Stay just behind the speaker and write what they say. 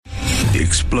the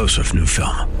explosive new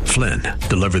film, Flynn,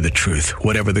 deliver the truth,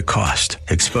 whatever the cost,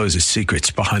 exposes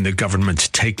secrets behind the government's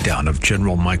takedown of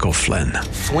General Michael Flynn.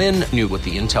 Flynn knew what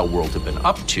the intel world had been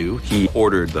up to. He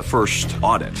ordered the first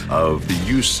audit of the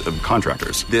use of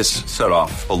contractors. This set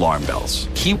off alarm bells.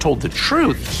 He told the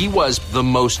truth. He was the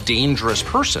most dangerous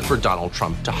person for Donald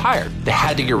Trump to hire. They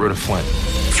had to get rid of Flynn.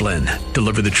 Flynn,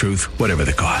 deliver the truth, whatever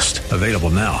the cost. Available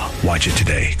now. Watch it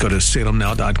today. Go to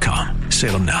salemnow.com.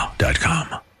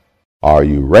 salemnow.com. Are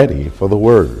you ready for the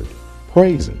word?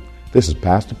 Praise Him. This is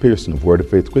Pastor Pearson of Word of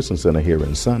Faith Christian Center here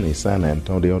in sunny San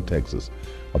Antonio, Texas.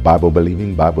 A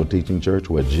Bible-believing, Bible-teaching church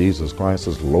where Jesus Christ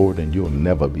is Lord and you'll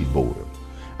never be bored.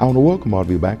 I want to welcome all of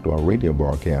you back to our radio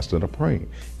broadcast, and I pray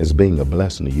it's being a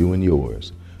blessing to you and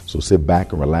yours. So sit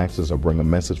back and relax as I bring a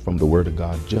message from the Word of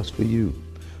God just for you.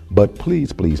 But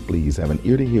please, please, please have an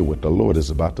ear to hear what the Lord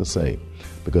is about to say.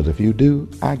 Because if you do,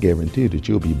 I guarantee that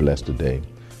you'll be blessed today.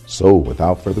 So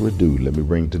without further ado, let me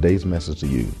bring today's message to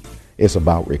you. It's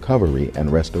about recovery and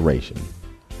restoration.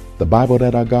 The Bible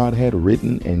that our God had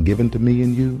written and given to me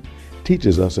and you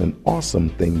teaches us an awesome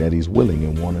thing that He's willing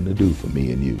and wanting to do for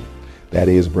me and you. That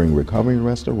is, bring recovery and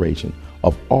restoration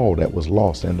of all that was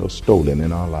lost and or stolen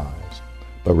in our lives.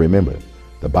 But remember,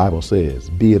 the Bible says,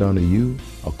 be it unto you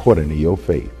according to your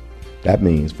faith. That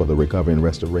means for the recovery and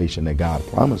restoration that God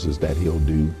promises that He'll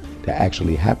do to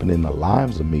actually happen in the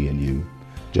lives of me and you,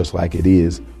 just like it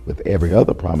is with every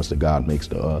other promise that God makes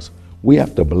to us, we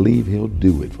have to believe He'll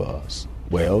do it for us.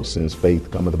 Well, since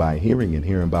faith cometh by hearing and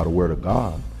hearing by the word of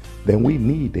God, then we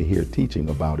need to hear teaching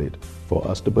about it for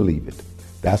us to believe it.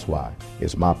 That's why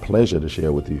it's my pleasure to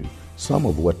share with you some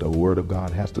of what the word of God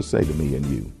has to say to me and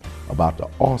you about the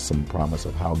awesome promise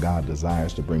of how God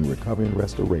desires to bring recovery and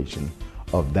restoration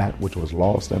of that which was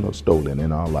lost and or stolen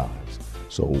in our lives,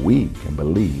 so we can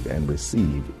believe and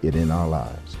receive it in our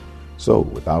lives. So,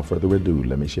 without further ado,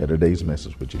 let me share today's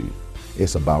message with you.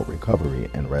 It's about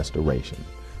recovery and restoration.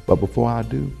 But before I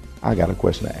do, I got a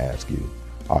question to ask you.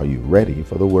 Are you ready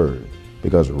for the word?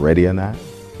 Because ready or not,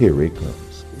 here it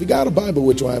comes. If you got a Bible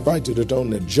with you, I invite you to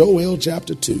turn to Joel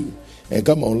chapter 2. And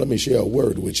come on, let me share a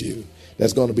word with you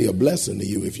that's going to be a blessing to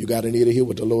you if you got an ear to hear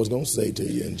what the Lord's going to say to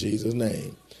you in Jesus'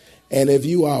 name. And if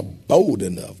you are bold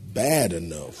enough, bad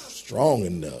enough, strong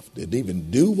enough to even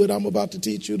do what I'm about to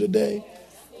teach you today,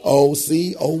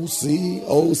 OC,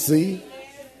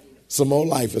 some more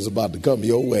life is about to come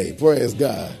your way. Praise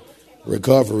God.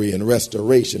 Recovery and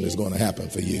restoration is going to happen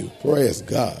for you. Praise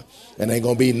God. And ain't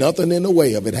going to be nothing in the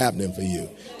way of it happening for you.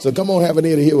 So come on, have an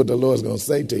ear to hear what the Lord's going to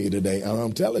say to you today. And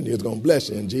I'm telling you, it's going to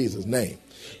bless you in Jesus' name.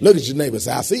 Look at your neighbor and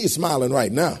say, I see you smiling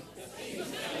right now.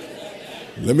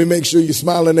 Let me make sure you're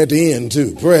smiling at the end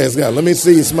too. Praise God. Let me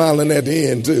see you smiling at the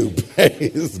end too.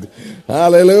 Praise God.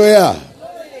 Hallelujah.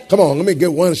 Come on, let me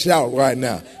get one shout right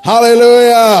now.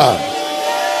 Hallelujah.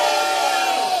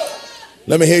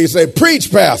 Let me hear you say, preach,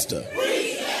 Pastor.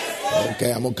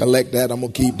 Okay, I'm going to collect that. I'm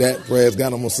going to keep that. Praise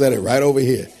God. I'm going to set it right over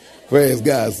here. Praise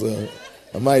God, son.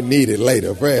 I might need it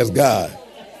later. Praise God.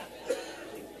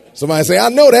 Somebody say, I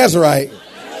know that's right.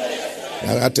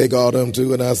 And I take all them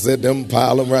too and I set them,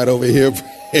 pile them right over here.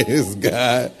 Praise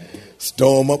God.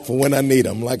 Store them up for when I need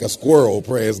them, like a squirrel.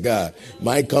 Praise God.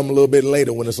 Might come a little bit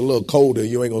later when it's a little colder.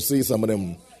 You ain't going to see some of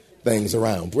them things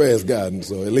around. Praise God. And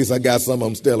so at least I got some of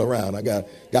them still around. I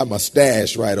got my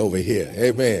stash right over here.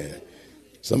 Amen.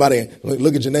 Somebody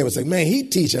look at your neighbor and say, man, he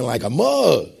teaching like a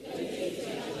mug.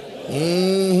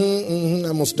 I'm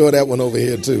going to store that one over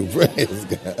here too. Praise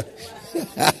God.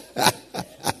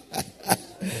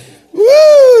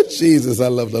 Woo, Jesus, I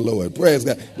love the Lord. Praise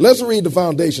God. Let's read the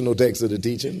foundational text of the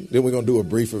teaching. Then we're going to do a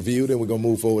brief review. Then we're going to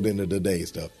move forward into today's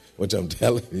stuff, which I'm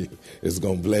telling you is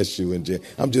going to bless you. And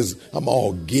I'm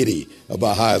all giddy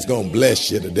about how it's going to bless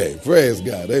you today. Praise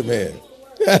God. Amen.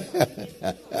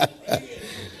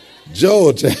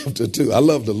 Joel chapter 2. I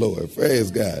love the Lord.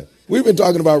 Praise God. We've been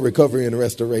talking about recovery and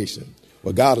restoration.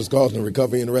 Well, God is causing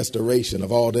recovery and restoration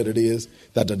of all that it is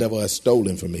that the devil has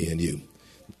stolen from me and you,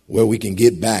 where we can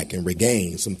get back and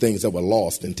regain some things that were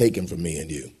lost and taken from me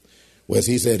and you. Whereas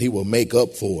he said he will make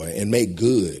up for and make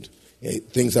good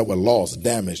things that were lost,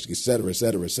 damaged, et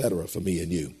cetera, for me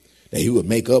and you. That he would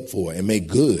make up for and make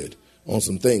good on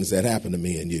some things that happened to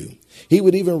me and you. He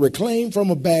would even reclaim from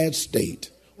a bad state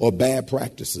or bad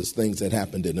practices things that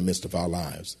happened in the midst of our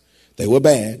lives. They were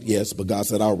bad, yes, but God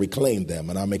said, I'll reclaim them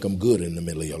and I'll make them good in the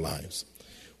middle of your lives.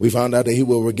 We found out that he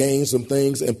will regain some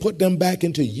things and put them back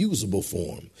into usable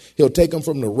form. He'll take them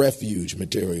from the refuge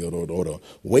material or the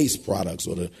waste products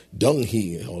or the dung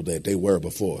heap that they were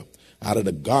before, out of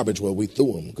the garbage where we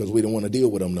threw them because we didn't want to deal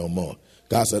with them no more.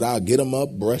 God said, I'll get them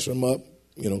up, brush them up,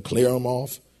 clear them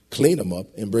off, clean them up,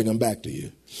 and bring them back to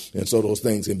you. And so those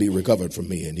things can be recovered from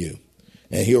me and you.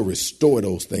 And he'll restore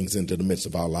those things into the midst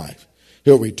of our life.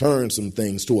 He'll return some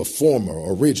things to a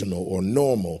former, original, or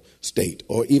normal state,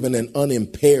 or even an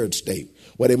unimpaired state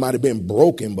where they might have been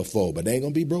broken before, but they ain't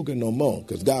going to be broken no more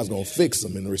because God's going to fix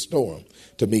them and restore them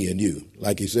to me and you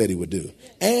like he said he would do.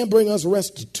 And bring us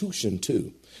restitution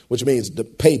too, which means the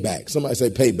payback. Somebody say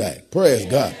payback. Praise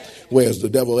God. Whereas the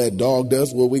devil had dogged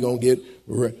us, well, we're going to get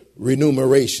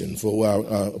remuneration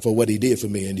for what he did for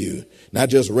me and you. Not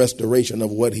just restoration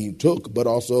of what he took, but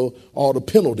also all the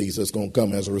penalties that's going to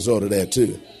come as a result of that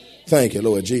too. Thank you,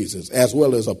 Lord Jesus. As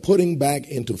well as a putting back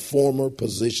into former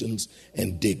positions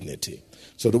and dignity,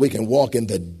 so that we can walk in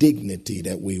the dignity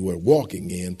that we were walking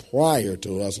in prior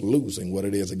to us losing what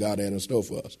it is that God had in store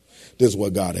for us. This is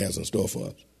what God has in store for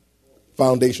us.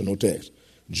 Foundational text,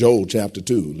 Joel chapter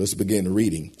 2. Let's begin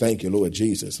reading. Thank you, Lord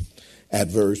Jesus. At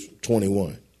verse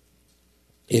 21.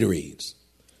 It reads,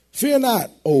 "Fear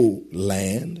not, O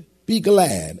land, be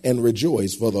glad and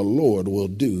rejoice, for the Lord will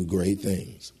do great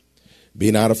things.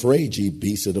 Be not afraid, ye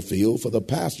beasts of the field, for the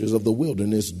pastures of the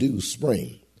wilderness do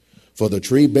spring. For the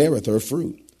tree beareth her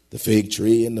fruit, the fig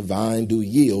tree and the vine do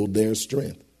yield their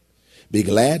strength. Be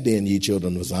glad then, ye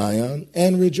children of Zion,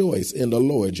 and rejoice in the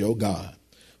Lord your God.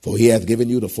 For he hath given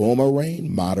you the former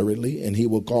rain moderately, and he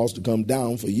will cause to come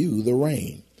down for you the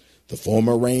rain, the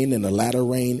former rain and the latter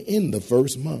rain in the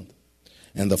first month.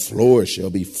 And the floor shall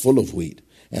be full of wheat,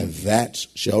 and vats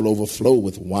shall overflow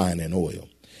with wine and oil.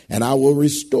 And I will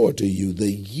restore to you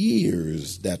the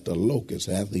years that the locust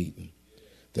hath eaten,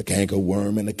 the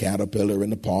cankerworm and the caterpillar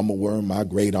and the palmer worm, my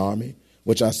great army,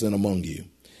 which I sent among you.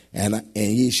 And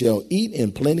ye shall eat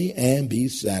in plenty and be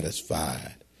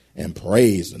satisfied, and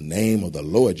praise the name of the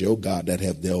Lord your God that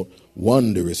hath dealt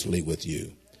wondrously with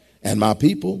you. And my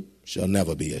people shall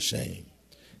never be ashamed.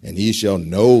 And ye shall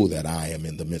know that I am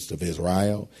in the midst of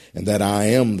Israel, and that I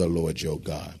am the Lord your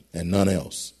God, and none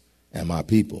else. And my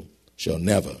people shall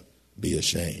never be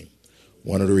ashamed."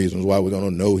 One of the reasons why we're going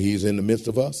to know he's in the midst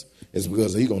of us is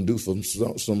because he's going to do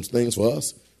some things for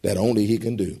us that only he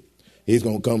can do. He's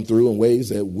going to come through in ways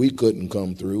that we couldn't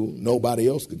come through. Nobody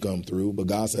else could come through, but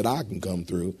God said, I can come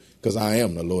through because I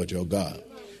am the Lord your God.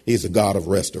 He's a God of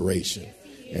restoration.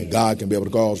 And God can be able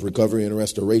to cause recovery and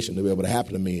restoration to be able to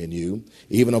happen to me and you,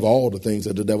 even of all the things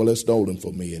that the devil has stolen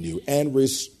from me and you, and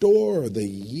restore the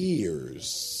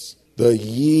years,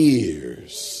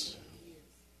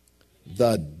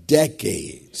 the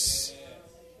decades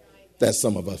that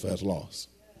some of us has lost.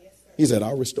 He said,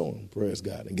 I'll restore them, praise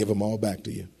God, and give them all back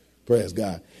to you, praise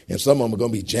God. And some of them are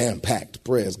going to be jam-packed,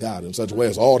 praise God, in such a way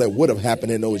as all that would have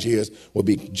happened in those years will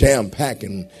be jam-packed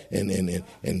and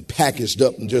packaged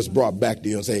up and just brought back to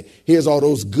you and say, here's all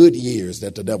those good years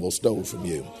that the devil stole from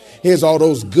you. Here's all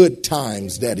those good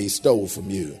times that he stole from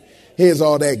you. Here's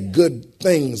all that good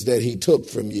things that he took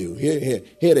from you. Here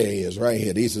there is, right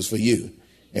here. This is for you.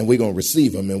 And we're going to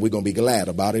receive them, and we're going to be glad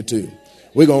about it too.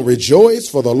 We're going to rejoice,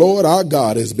 for the Lord our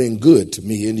God has been good to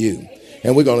me and you.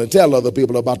 And we're going to tell other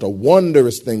people about the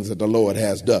wondrous things that the Lord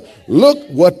has done. Look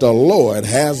what the Lord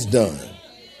has done.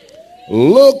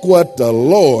 Look what the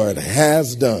Lord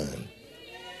has done.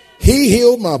 He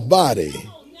healed my body.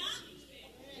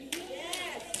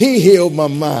 He healed my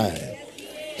mind.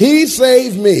 He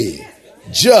saved me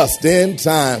just in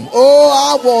time.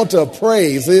 Oh, I want to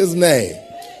praise his name.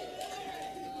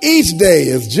 Each day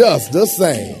is just the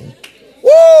same.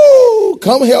 Woo!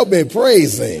 Come help me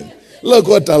praise him. Look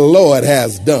what the Lord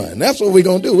has done. That's what we're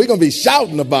going to do. We're going to be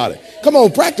shouting about it. Come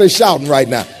on, practice shouting right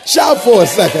now. Shout for a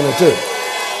second or two. Woo!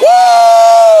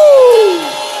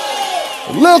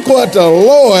 Look what the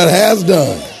Lord has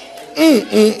done.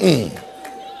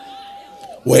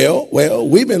 Well,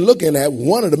 we've been looking at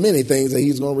one of the many things that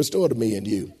he's going to restore to me and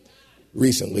you.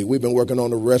 Recently, we've been working on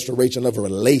the restoration of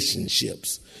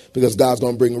relationships, because God's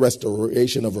going to bring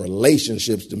restoration of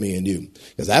relationships to me and you,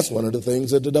 because that's one of the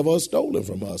things that the devil has stolen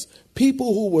from us.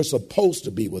 People who were supposed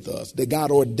to be with us, that God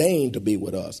ordained to be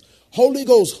with us, Holy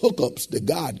Ghost hookups that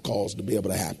God caused to be able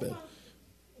to happen,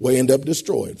 will end up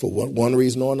destroyed for one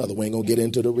reason or another. We ain't going to get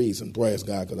into the reason, praise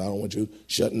God, because I don't want you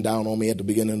shutting down on me at the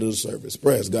beginning of the service,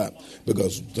 praise God,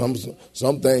 because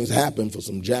some things happen for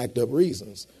some jacked up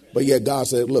reasons. But yet God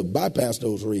said, look, bypass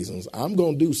those reasons. I'm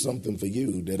going to do something for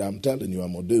you that I'm telling you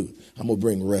I'm going to do. I'm going to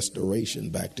bring restoration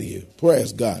back to you.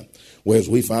 Praise God. Whereas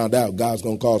we found out God's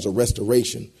going to cause a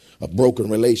restoration of broken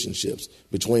relationships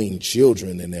between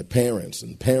children and their parents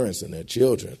and parents and their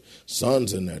children,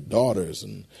 sons and their daughters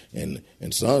and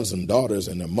sons and daughters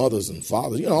and their mothers and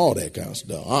fathers, all that kind of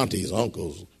stuff, aunties,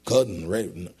 uncles,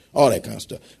 cousins, all that kind of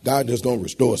stuff. God just going to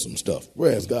restore some stuff.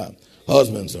 Praise God.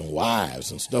 husbands and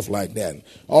wives and stuff like that, and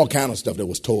all kind of stuff that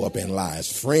was tore up in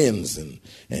lives, friends and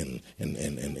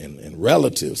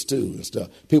relatives too and stuff,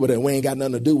 people that we ain't got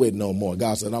nothing to do with no more.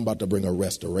 God said, I'm about to bring a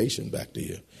restoration back to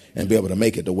you and be able to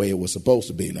make it the way it was supposed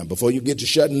to be. Now, before you get to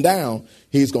shutting down,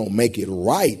 he's going to make it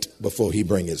right before he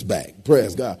brings it back.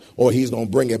 Praise God. Or he's going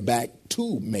to bring it back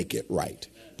to make it right.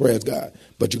 Praise God.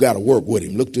 But you got to work with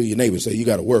him. Look to your neighbor and say, you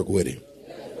got to work with him.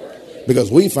 Because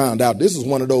we found out this is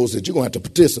one of those that you're going to have to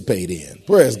participate in.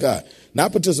 Praise God.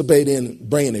 Not participate in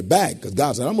bringing it back, because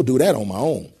God said, I'm going to do that on my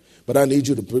own. But I need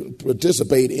you to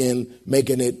participate in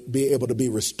making it be able to be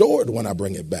restored when I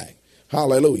bring it back.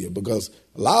 Hallelujah. Because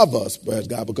a lot of us, praise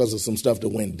God, because of some stuff that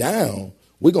went down,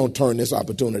 we're going to turn this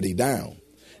opportunity down.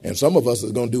 And some of us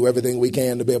are going to do everything we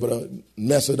can to be able to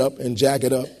mess it up and jack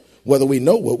it up, whether we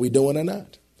know what we're doing or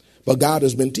not. But God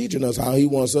has been teaching us how he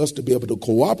wants us to be able to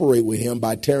cooperate with him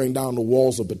by tearing down the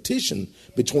walls of petition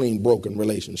between broken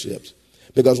relationships.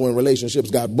 Because when relationships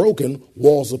got broken,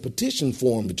 walls of petition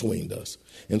formed between us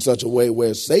in such a way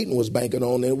where Satan was banking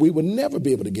on that we would never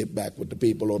be able to get back with the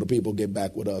people, or the people get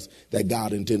back with us that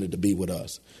God intended to be with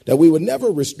us. That we would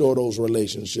never restore those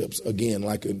relationships again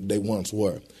like they once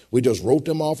were. We just wrote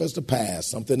them off as the past,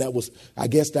 something that was, I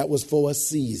guess that was for a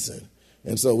season.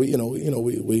 And so we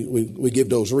give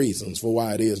those reasons for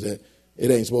why it is that it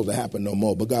ain't supposed to happen no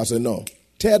more. But God said, no,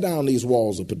 tear down these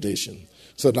walls of petition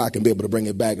so that I can be able to bring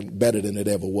it back better than it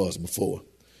ever was before.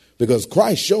 Because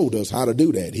Christ showed us how to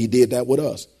do that. He did that with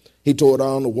us. He tore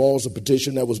down the walls of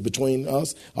petition that was between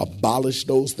us, abolished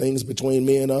those things between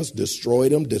me and us,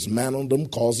 destroyed them, dismantled them,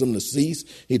 caused them to cease.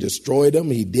 He destroyed them.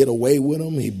 He did away with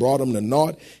them. He brought them to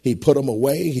naught. He put them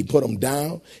away. He put them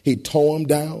down. He tore them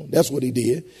down. That's what he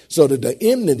did. So that the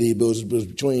enmity was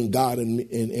between God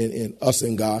and us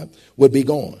and God would be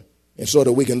gone. And so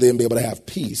that we can then be able to have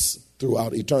peace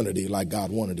throughout eternity like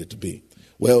God wanted it to be.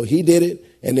 Well, he did it,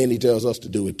 and then he tells us to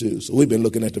do it too. So we've been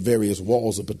looking at the various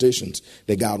walls of petitions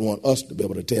that God wants us to be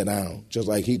able to tear down, just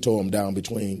like he tore them down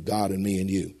between God and me and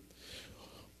you.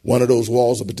 One of those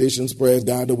walls of petitions, praise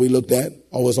God, that we looked at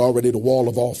was already the wall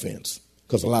of offense,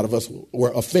 because a lot of us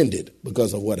were offended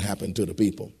because of what happened to the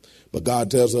people. But God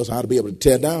tells us how to be able to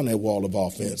tear down that wall of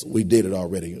offense. We did it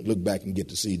already. Look back and get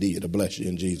the CD. It'll bless you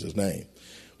in Jesus' name.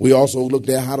 We also looked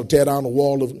at how to tear down the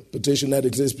wall of petition that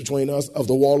exists between us, of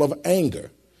the wall of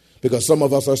anger, because some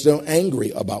of us are still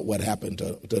angry about what happened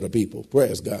to the people.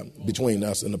 Praise God, between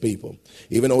us and the people.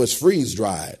 Even though it's freeze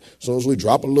dried, as soon as we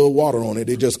drop a little water on it,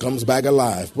 it just comes back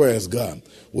alive. Praise God.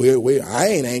 I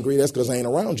ain't angry. That's because I ain't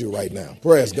around you right now.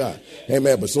 Praise God.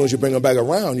 Amen. But as soon as you bring them back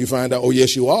around, you find out, oh,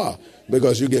 yes, you are.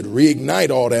 Because you get reignite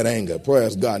all that anger.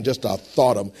 Praise God. Just a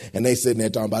thought of them. And they sitting there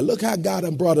talking about, look how God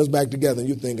done brought us back together. And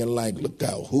you thinking like, look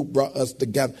how who brought us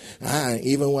together. I ain't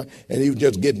even one. And you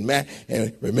just getting mad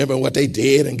and remembering what they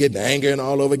did and getting angry and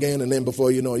all over again. And then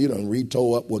before you know it, you done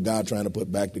re-tore up what God trying to put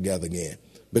back together again.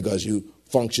 Because you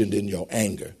functioned in your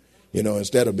anger.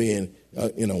 Instead of being,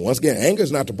 once again, anger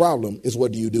is not the problem. It's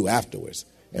what do you do afterwards.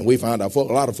 And we found out a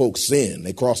lot of folks sin.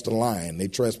 They cross the line. They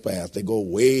trespass. They go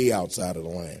way outside of the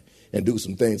line and do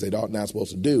some things they are not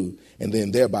supposed to do, and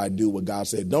then thereby do what God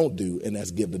said don't do, and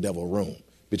that's give the devil room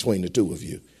between the two of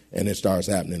you. And it starts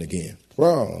happening again.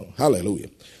 Oh, hallelujah.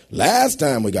 Last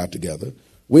time we got together,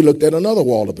 we looked at another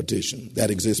wall of petition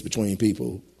that exists between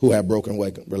people who have broken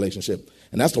relationship,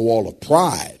 and that's the wall of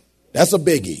pride. That's a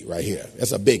biggie right here.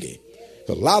 That's a biggie.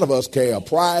 Because a lot of us carry a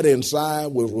pride inside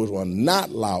which will not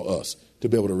allow us to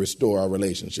be able to restore our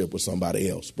relationship with somebody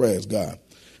else. Praise God.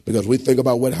 Because we think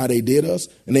about how they did us,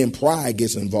 and then pride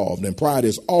gets involved. And pride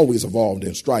is always involved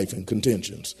in strife and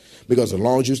contentions. Because as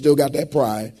long as you still got that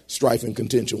pride, strife and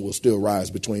contention will still rise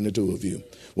between the two of you.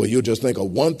 Well, you'll just think of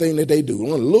one thing that they do,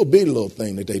 one little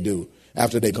thing that they do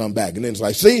after they come back. And then it's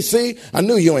like, see, I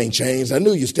knew you ain't changed. I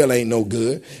knew you still ain't no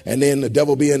good. And then the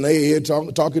devil be in their ear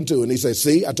talking to, and he says,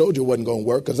 see, I told you it wasn't going to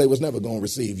work because they was never going to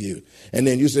receive you. And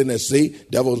then you sitting there, see,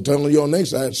 devil telling you on the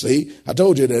next side, see, I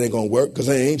told you that ain't going to work because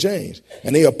they ain't changed.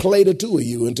 And they'll play the two of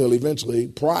you until eventually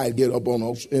pride get up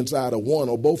on inside of one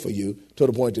or both of you to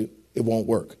the point that it won't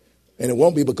work. And it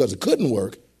won't be because it couldn't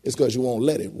work. It's because you won't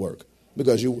let it work.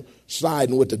 Because you're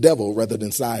siding with the devil rather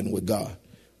than siding with God.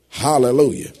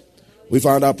 Hallelujah. We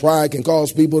found out pride can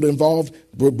cause people to involve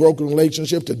broken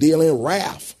relationship to deal in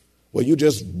wrath, where you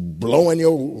just blowing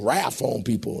your wrath on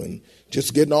people and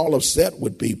just getting all upset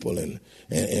with people. And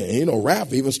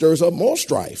wrath even stirs up more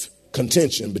strife,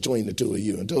 contention between the two of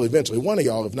you until eventually one of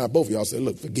y'all, if not both of y'all, say,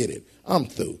 look, forget it. I'm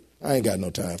through. I ain't got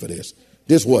no time for this.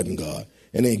 This wasn't God.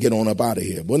 And then get on up out of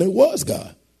here. But it was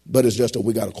God. But it's just that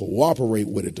we got to cooperate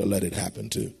with it to let it happen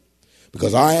too.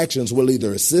 Because our actions will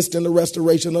either assist in the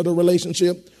restoration of the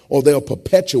relationship or they'll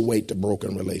perpetuate the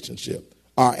broken relationship.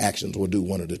 Our actions will do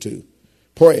one of the two.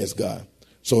 Praise God.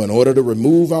 So in order to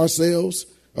remove ourselves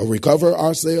or recover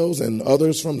ourselves and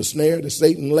others from the snare that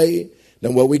Satan laid,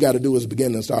 then what we got to do is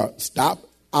begin to stop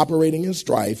operating in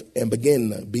strife and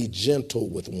begin to be gentle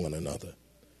with one another.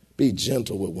 Be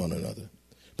gentle with one another.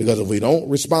 Because if we don't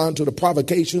respond to the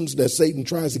provocations that Satan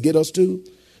tries to get us to,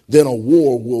 then a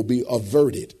war will be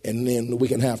averted, and then we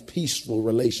can have peaceful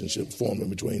relationships forming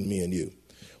between me and you.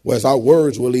 Whereas our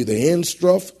words will either end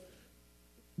stuff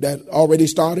that already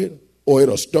started, or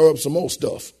it'll stir up some more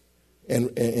stuff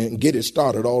and get it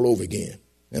started all over again.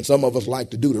 And some of us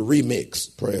like to do the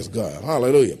remix, praise God.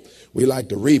 Hallelujah. We like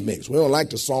to remix. We don't like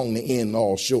the song to end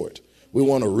all short. We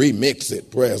want to remix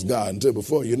it, praise God, until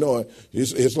before you know it,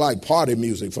 it's like party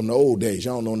music from the old days.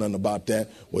 Y'all don't know nothing about that.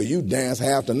 Well, you dance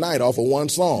half the night off of one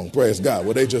song, praise God.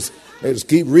 Well, they just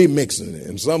keep remixing it.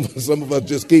 And some of us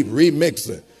just keep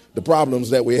remixing the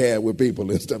problems that we had with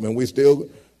people and stuff. And we still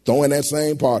throwing that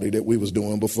same party that we was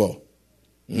doing before.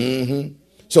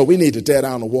 So we need to tear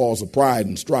down the walls of pride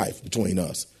and strife between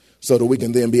us so that we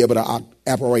can then be able to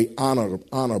operate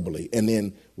honorably. And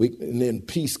then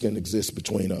peace can exist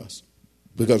between us.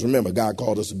 Because remember, God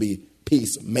called us to be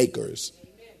peacemakers,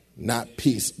 not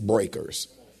peace breakers.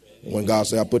 When God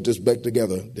said, I put this back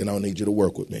together, then I'll need you to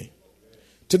work with me.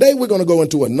 Today, we're going to go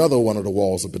into another one of the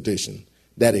walls of petition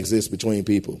that exists between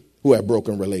people who have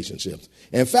broken relationships.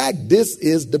 In fact, this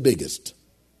is the biggest.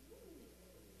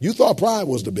 You thought pride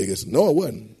was the biggest. No, it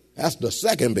wasn't. That's the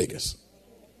second biggest.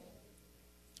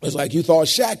 It's like you thought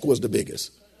Shaq was the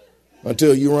biggest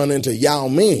until you run into Yao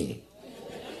Ming.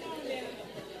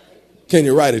 Can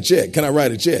you write a check? Can I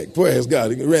write a check? Praise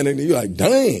God. You're like,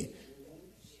 dang.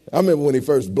 I remember when he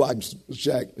first blocked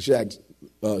Shaq's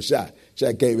shot.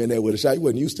 Shaq came in there with a shot. He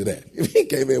wasn't used to that. He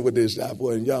came in with this shot,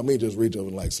 boy, and Yao Ming just reached up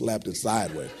and like slapped it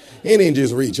sideways. He didn't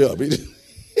just reach up.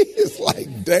 He's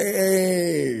like,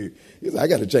 dang. He's like, I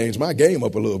got to change my game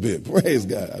up a little bit. Praise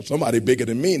God. Somebody bigger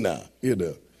than me now, you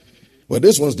know. Well,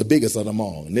 this one's the biggest of them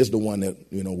all. And this is the one that,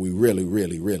 we really,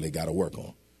 really, really got to work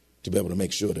on to be able to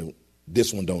make sure that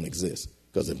this one don't exist.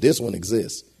 Because if this one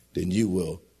exists, then you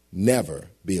will never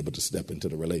be able to step into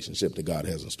the relationship that God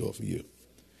has in store for you.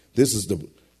 This is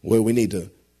where we need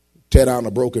to tear down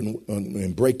the broken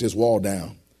and break this wall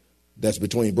down that's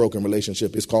between broken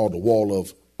relationship. It's called the wall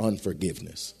of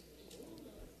unforgiveness.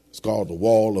 It's called the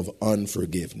wall of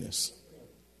unforgiveness.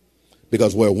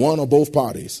 Because where one or both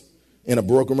parties in a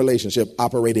broken relationship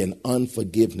operate in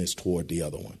unforgiveness toward the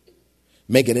other one,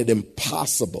 making it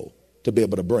impossible to be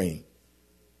able to bring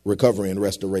recovery and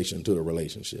restoration to the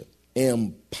relationship.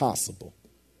 Impossible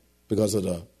because of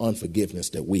the unforgiveness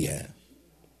that we have.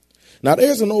 Now,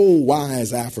 there's an old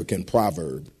wise African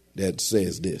proverb that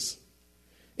says this.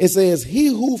 It says, he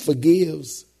who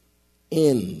forgives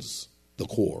ends the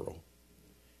quarrel.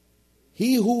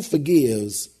 He who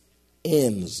forgives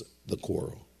ends the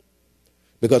quarrel.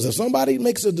 Because if somebody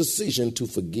makes a decision to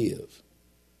forgive,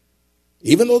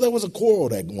 even though there was a quarrel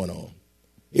that went on,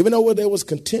 even though there was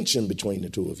contention between the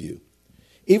two of you,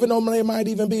 even though they might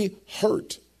even be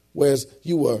hurt, whereas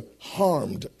you were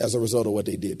harmed as a result of what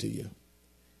they did to you,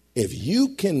 if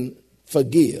you can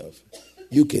forgive,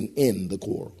 you can end the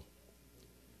quarrel.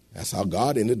 That's how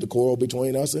God ended the quarrel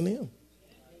between us and him,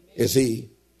 is he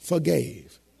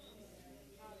forgave.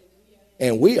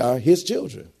 And we are his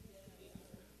children.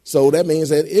 So that means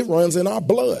that it runs in our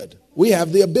blood. We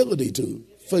have the ability to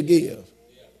forgive.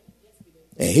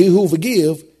 And he who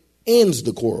forgives ends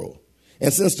the quarrel.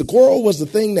 And since the quarrel was the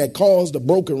thing that caused a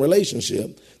broken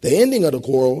relationship, the ending of the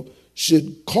quarrel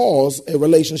should cause a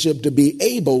relationship to be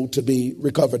able to be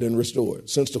recovered and restored.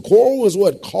 Since the quarrel is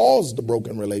what caused the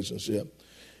broken relationship,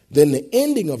 then the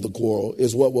ending of the quarrel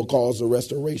is what will cause the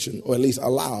restoration, or at least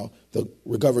allow the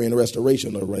recovery and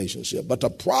restoration of the relationship. But the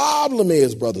problem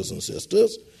is, brothers and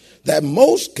sisters, that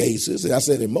most cases, and I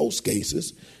said in most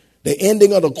cases, the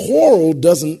ending of the quarrel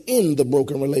doesn't end the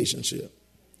broken relationship.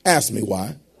 Ask me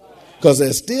why. Because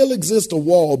there still exists a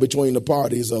wall between the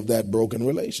parties of that broken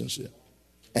relationship.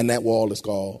 And that wall is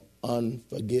called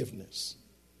unforgiveness.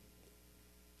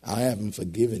 I haven't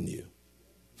forgiven you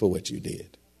for what you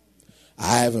did.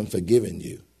 I haven't forgiven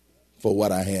you for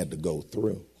what I had to go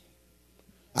through.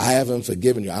 I haven't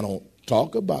forgiven you. I don't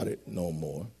talk about it no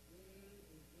more.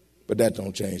 But that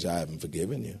don't change. I haven't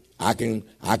forgiven you. I can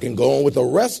go on with the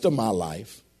rest of my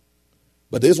life.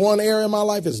 But this one area of my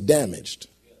life is damaged.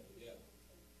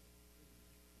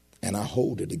 And I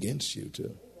hold it against you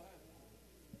too.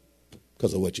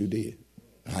 Because of what you did,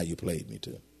 how you played me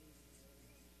too.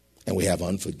 And we have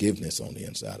unforgiveness on the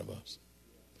inside of us.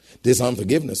 This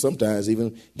unforgiveness sometimes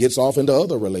even gets off into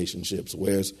other relationships,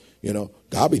 whereas,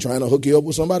 God be trying to hook you up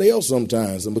with somebody else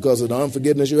sometimes. And because of the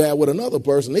unforgiveness you have with another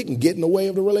person, it can get in the way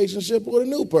of the relationship with a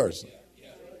new person.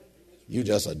 You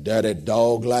just a dirty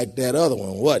dog like that other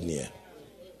one, wasn't you?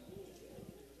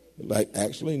 Like,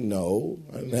 actually, no,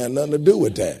 I didn't have nothing to do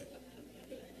with that.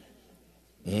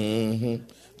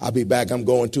 I'll be back. I'm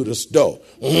going to the store.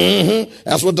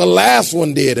 That's what the last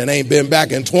one did and ain't been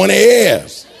back in 20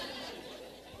 years.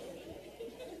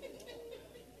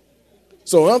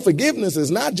 So unforgiveness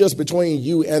is not just between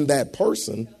you and that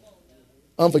person.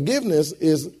 Unforgiveness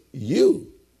is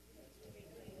you.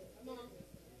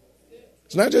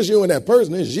 It's not just you and that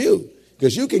person, it's you.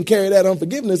 Because you can carry that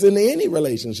unforgiveness into any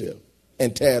relationship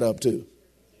and tear it up too.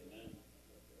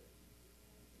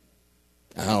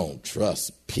 I don't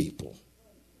trust people.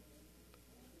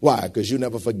 Why? Because you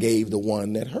never forgave the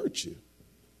one that hurt you.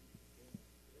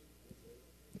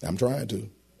 I'm trying to.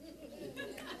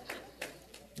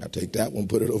 I'll take that one,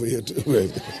 put it over here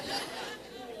too.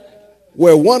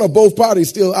 Where one or both parties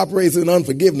still operates in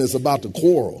unforgiveness about the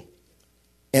quarrel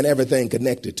and everything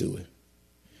connected to it.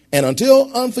 And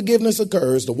until unforgiveness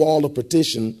occurs, the wall of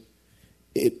partition,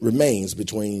 it remains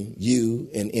between you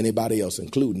and anybody else,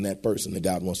 including that person that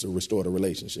God wants to restore the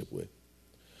relationship with.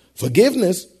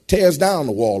 Forgiveness tears down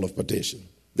the wall of partition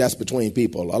that's between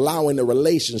people, allowing the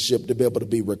relationship to be able to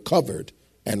be recovered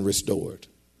and restored.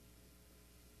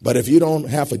 But if you don't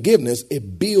have forgiveness,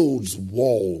 it builds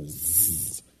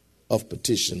walls of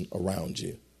partition around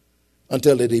you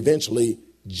until it eventually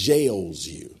jails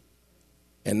you.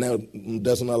 And now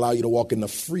doesn't allow you to walk in the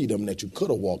freedom that you could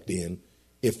have walked in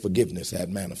if forgiveness had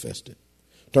manifested.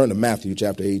 Turn to Matthew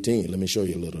chapter 18. Let me show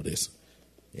you a little of this.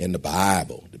 In the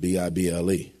Bible, the Bible,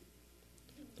 the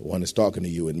one that's talking to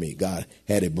you and me. God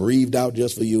had it breathed out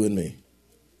just for you and me,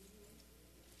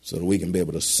 so that we can be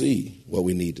able to see what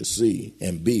we need to see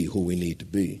and be who we need to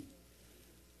be,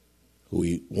 who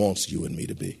he wants you and me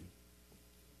to be.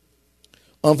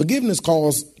 Unforgiveness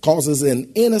causes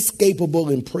an inescapable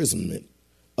imprisonment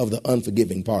of the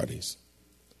unforgiving parties.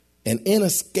 An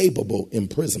inescapable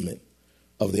imprisonment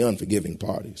of the unforgiving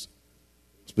parties.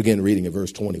 Let's begin reading at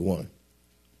verse 21.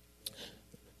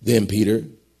 Then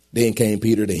came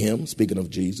Peter to him, speaking of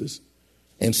Jesus,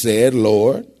 and said,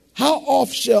 Lord, how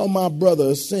oft shall my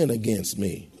brother sin against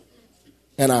me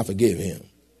and I forgive him?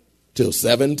 Till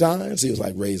 7 times? He was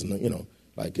like raising,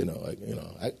 I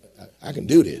can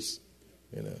do this,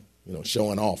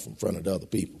 showing off in front of the other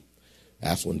people.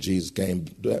 That's when Jesus came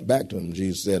back to him.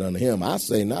 Jesus said unto him, I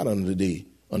say not unto thee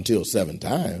until 7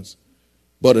 times,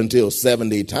 but until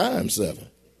 70 times 7.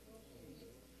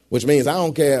 Which means I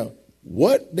don't care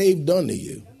what they've done to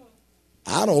you.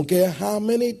 I don't care how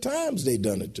many times they've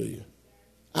done it to you.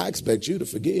 I expect you to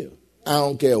forgive. I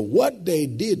don't care what they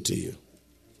did to you.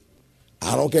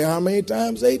 I don't care how many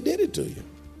times they did it to you.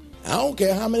 I don't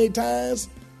care how many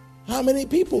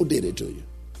people did it to you.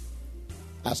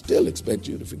 I still expect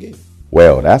you to forgive.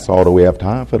 Well, that's all that we have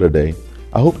time for today.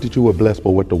 I hope that you were blessed by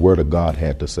what the Word of God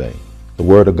had to say. The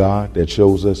Word of God that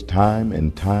shows us time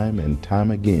and time and time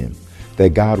again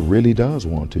that God really does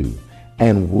want to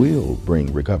and will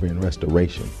bring recovery and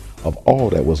restoration of all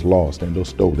that was lost and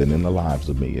stolen in the lives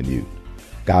of me and you.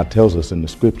 God tells us in the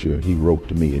scripture he wrote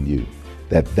to me and you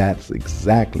that that's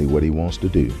exactly what he wants to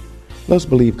do. Let's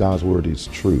believe God's word is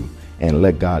true and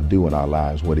let God do in our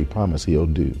lives what he promised he'll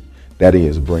do. That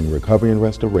is, bring recovery and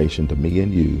restoration to me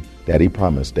and you that he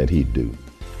promised that he'd do.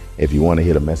 If you want to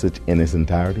hear the message in its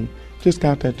entirety, just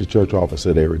contact the church office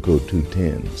at area code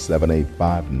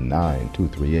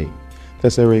 210-785-9238.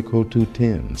 That's area code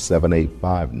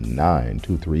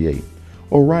 210-785-9238.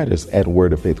 Or write us at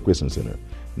Word of Faith Christian Center,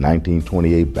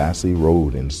 1928 Basse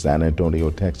Road in San Antonio,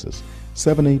 Texas,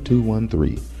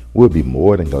 78213. We'll be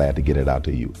more than glad to get it out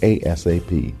to you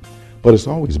ASAP. But it's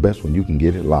always best when you can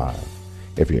get it live.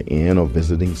 If you're in or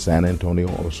visiting San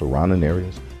Antonio or surrounding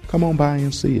areas, come on by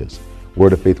and see us.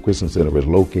 Word of Faith Christian Center is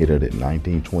located at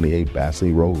 1928 Basse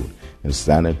Road in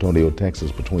San Antonio,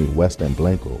 Texas, between West and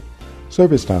Blanco.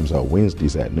 Service times are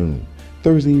Wednesdays at noon,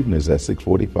 Thursday evenings at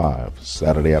 6:45,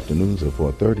 Saturday afternoons at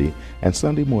 4:30, and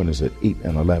Sunday mornings at 8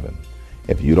 and 11.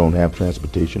 If you don't have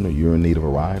transportation or you're in need of a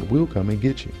ride, we'll come and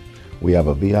get you. We have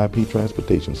a VIP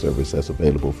transportation service that's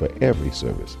available for every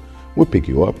service. We'll pick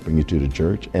you up, bring you to the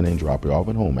church, and then drop you off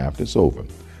at home after it's over.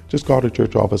 Just call the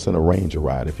church office and arrange a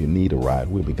ride. If you need a ride,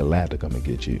 we'll be glad to come and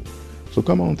get you. So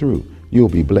come on through. You'll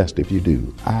be blessed if you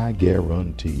do. I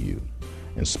guarantee you.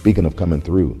 And speaking of coming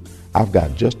through, I've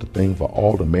got just a thing for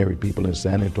all the married people in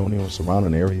San Antonio and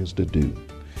surrounding areas to do.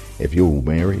 If you're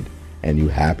married and you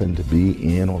happen to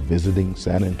be in or visiting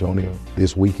San Antonio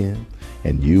this weekend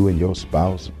and you and your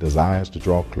spouse desires to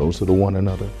draw closer to one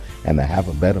another and to have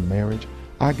a better marriage,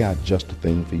 I got just the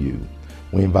thing for you.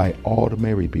 We invite all the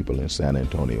married people in San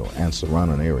Antonio and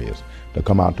surrounding areas to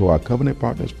come out to our Covenant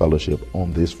Partners Fellowship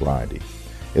on this Friday.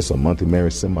 It's a monthly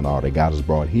marriage seminar that God has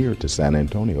brought here to San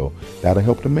Antonio that'll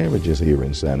help the marriages here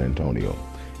in San Antonio.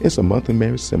 It's a monthly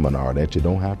marriage seminar that you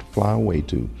don't have to fly away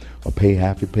to or pay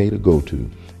half your pay to go to.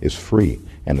 It's free,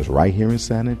 and it's right here in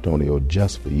San Antonio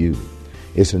just for you.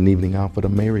 It's an evening out for the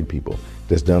married people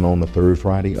that's done on the third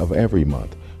Friday of every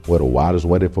month, where the wildest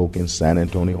wedded folk in San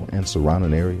Antonio and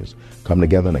surrounding areas come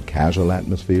together in a casual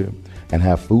atmosphere and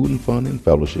have food and fun and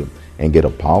fellowship and get a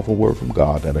powerful word from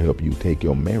God that'll help you take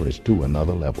your marriage to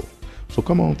another level. So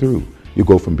come on through. You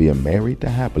go from being married to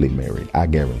happily married, I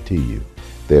guarantee you.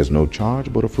 There's no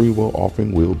charge, but a free will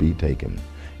offering will be taken.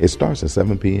 It starts at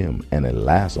 7 p.m. and it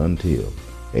lasts until,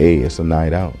 it's a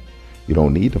night out. You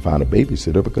don't need to find a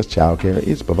babysitter because childcare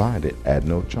is provided at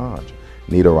no charge.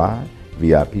 Need a ride?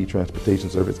 VIP transportation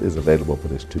service is available for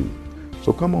this too.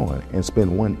 So come on and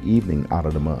spend one evening out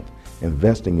of the month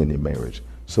investing in your marriage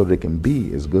so that it can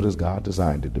be as good as God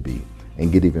designed it to be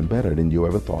and get even better than you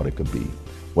ever thought it could be.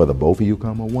 Whether both of you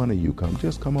come or one of you come,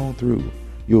 just come on through.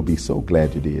 You'll be so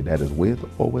glad you did, that is with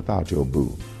or without your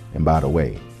boo. And by the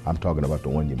way, I'm talking about the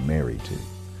one you're married to.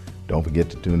 Don't forget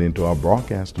to tune into our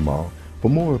broadcast tomorrow for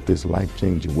more of this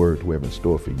life-changing word we have in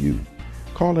store for you.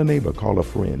 Call a neighbor, call a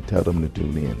friend, tell them to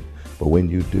tune in. But when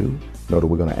you do, know that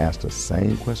we're going to ask the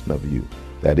same question of you.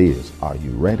 That is, are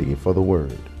you ready for the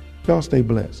word? Y'all stay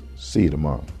blessed. See you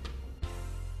tomorrow.